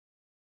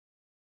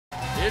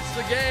It's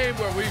the game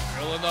where we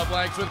fill in the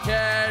blanks with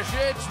cash.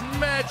 It's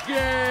Match Game.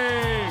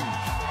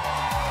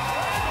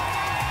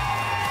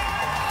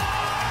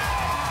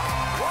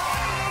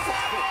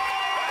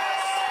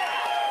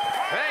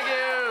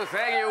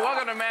 Thank you.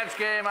 Welcome to Match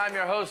Game. I'm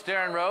your host,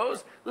 Darrin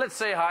Rose. Let's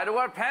say hi to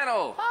our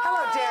panel.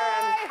 Hello,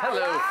 Darrin.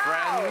 Hello,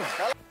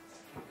 friends.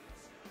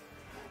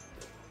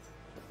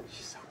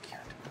 She's so cute.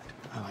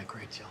 I like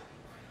Rachel.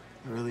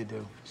 I really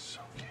do. So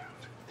cute.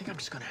 I think I'm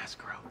just gonna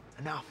ask her out.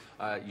 Enough.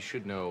 You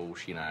should know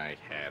she and I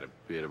had a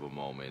bit of a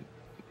moment,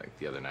 like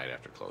the other night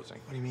after closing.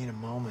 What do you mean a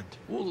moment?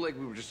 Well, like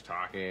we were just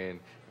talking,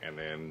 and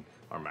then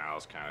our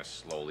mouths kind of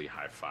slowly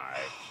high-five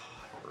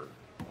for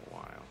a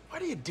while. Why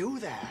do you do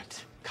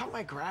that? Cut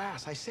my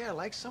grass. I say I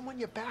like someone,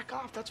 you back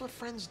off. That's what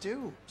friends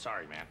do.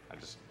 Sorry, man.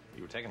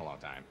 You were taking a long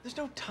time. There's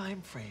no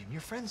time frame.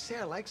 Your friends say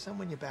I like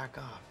someone, you back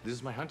off. This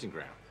is my hunting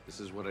ground. This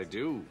is what I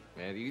do,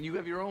 man. You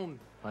have your own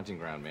hunting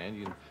ground, man.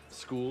 You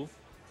school,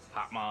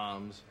 hot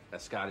moms,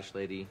 that Scottish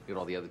lady, you got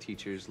all the other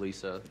teachers,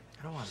 Lisa.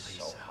 I don't want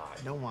Lisa. So hot.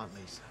 I don't want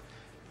Lisa.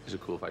 Is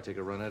it cool if I take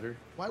a run at her?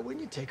 Why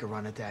wouldn't you take a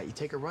run at that? You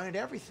take a run at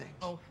everything.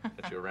 Oh.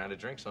 Get you a round of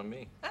drinks on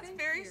me. That's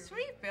very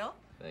sweet, Bill.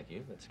 Thank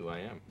you. That's who I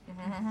am.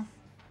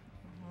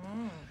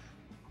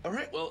 All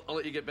right. Well, I'll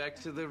let you get back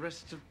to the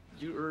rest of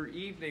your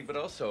evening. But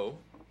also,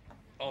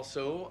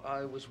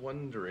 I was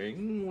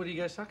wondering, what are you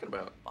guys talking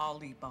about?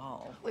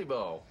 Volleyball.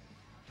 Volleyball.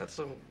 That's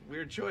a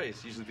weird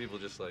choice. Usually people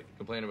just like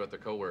complain about their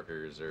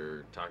coworkers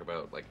or talk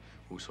about like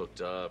who's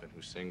hooked up and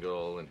who's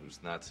single and who's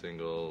not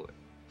single.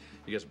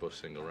 You guys are both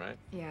single, right?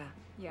 Yeah.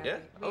 Yeah?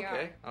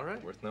 Okay. All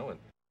right. Worth knowing.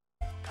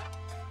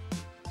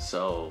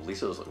 So,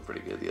 Lisa was looking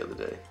pretty good the other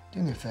day. Do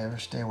me a favor,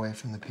 stay away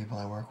from the people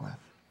I work with.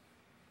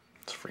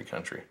 It's a free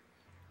country.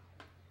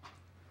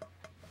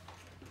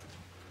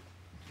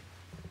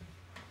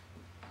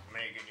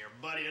 Making your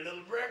buddy a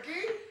little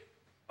brekkie?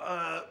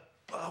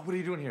 What are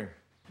you doing here?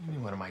 What do you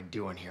mean, what am I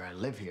doing here? I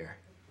live here.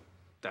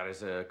 That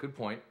is a good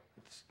point.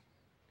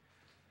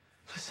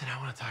 Listen, I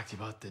want to talk to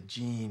you about the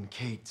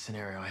Jean-Kate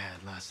scenario I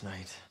had last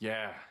night.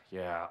 Yeah.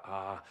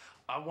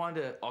 I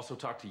wanted to also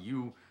talk to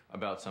you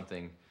about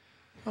something.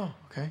 Oh,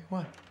 okay.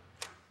 What?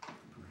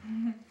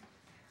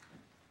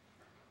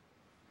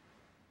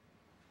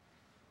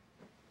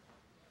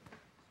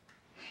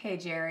 Hey,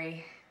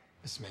 Jerry.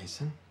 Miss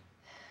Mason?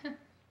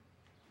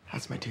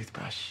 That's my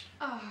toothbrush.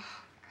 Oh,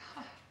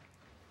 God.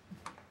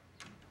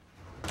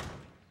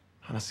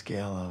 On a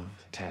scale of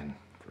 10,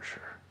 for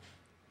sure.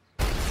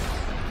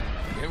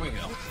 Here we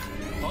go.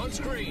 On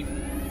screen.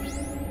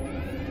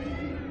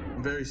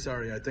 I'm very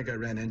sorry. I think I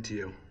ran into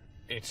you.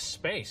 It's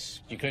space.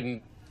 You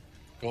couldn't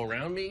go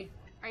around me?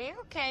 Are you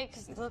okay?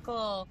 Because you look a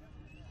little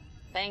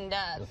banged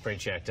up. I'm afraid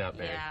jacked up,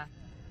 man. Yeah.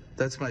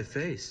 That's my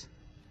face.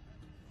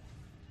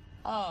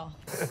 Oh.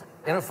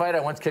 In a fight, I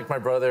once kicked my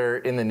brother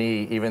in the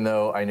knee, even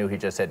though I knew he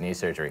just had knee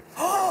surgery.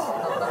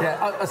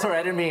 Yeah, sorry,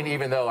 I didn't mean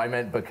even though, I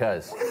meant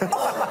because.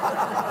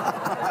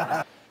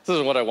 This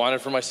is what I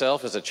wanted for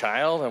myself as a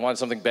child. I wanted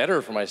something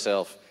better for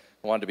myself.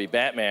 I wanted to be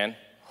Batman.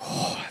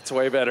 Oh, that's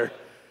way better.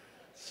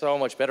 So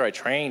much better. I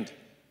trained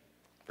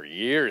for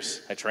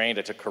years. I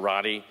took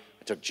karate.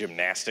 I took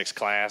gymnastics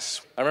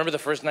class. I remember the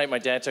first night my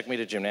dad took me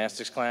to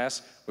gymnastics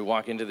class. We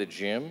walk into the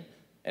gym,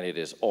 and it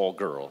is all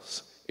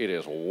girls. It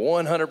is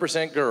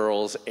 100%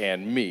 girls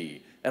and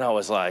me. And I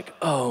was like,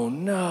 oh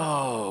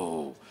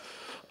no,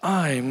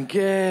 I'm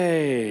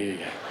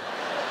gay.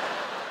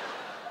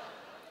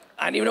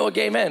 I didn't even know what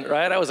gay meant,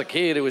 right? I was a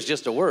kid, it was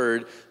just a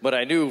word, but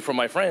I knew from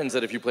my friends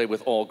that if you played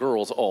with all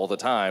girls all the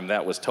time,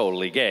 that was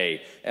totally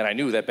gay. And I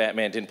knew that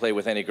Batman didn't play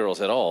with any girls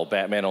at all.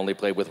 Batman only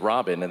played with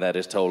Robin, and that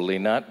is totally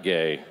not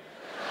gay.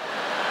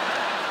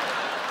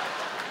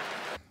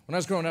 When I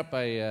was growing up,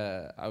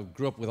 I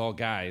grew up with all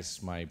guys.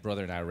 My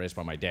brother and I were raised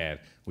by my dad,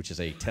 which is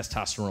a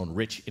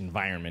testosterone-rich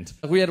environment.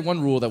 We had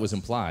one rule that was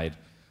implied,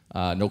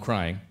 no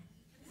crying,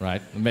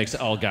 right? It makes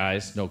all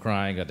guys, no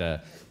crying.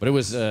 But it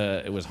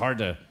was hard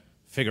to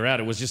figure out.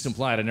 It was just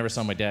implied. I never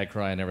saw my dad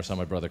cry. I never saw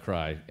my brother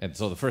cry. And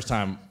so the first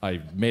time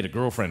I made a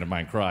girlfriend of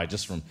mine cry,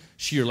 just from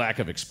sheer lack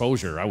of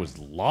exposure, I was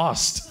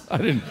lost. I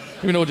didn't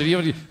even know what to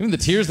do. Even the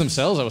tears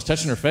themselves, I was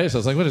touching her face. I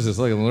was like, what is this,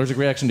 like an allergic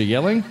reaction to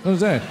yelling? What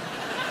is that?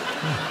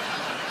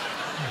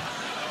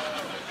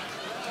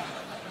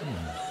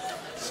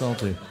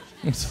 Salty.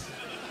 I didn't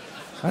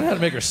have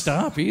to make her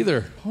stop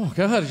either. Oh,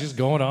 God, it's just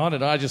going on.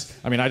 And I just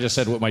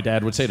said what my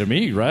dad would say to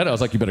me, right? I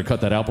was like, you better cut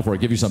that out before I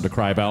give you something to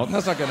cry about. And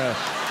that's not going to...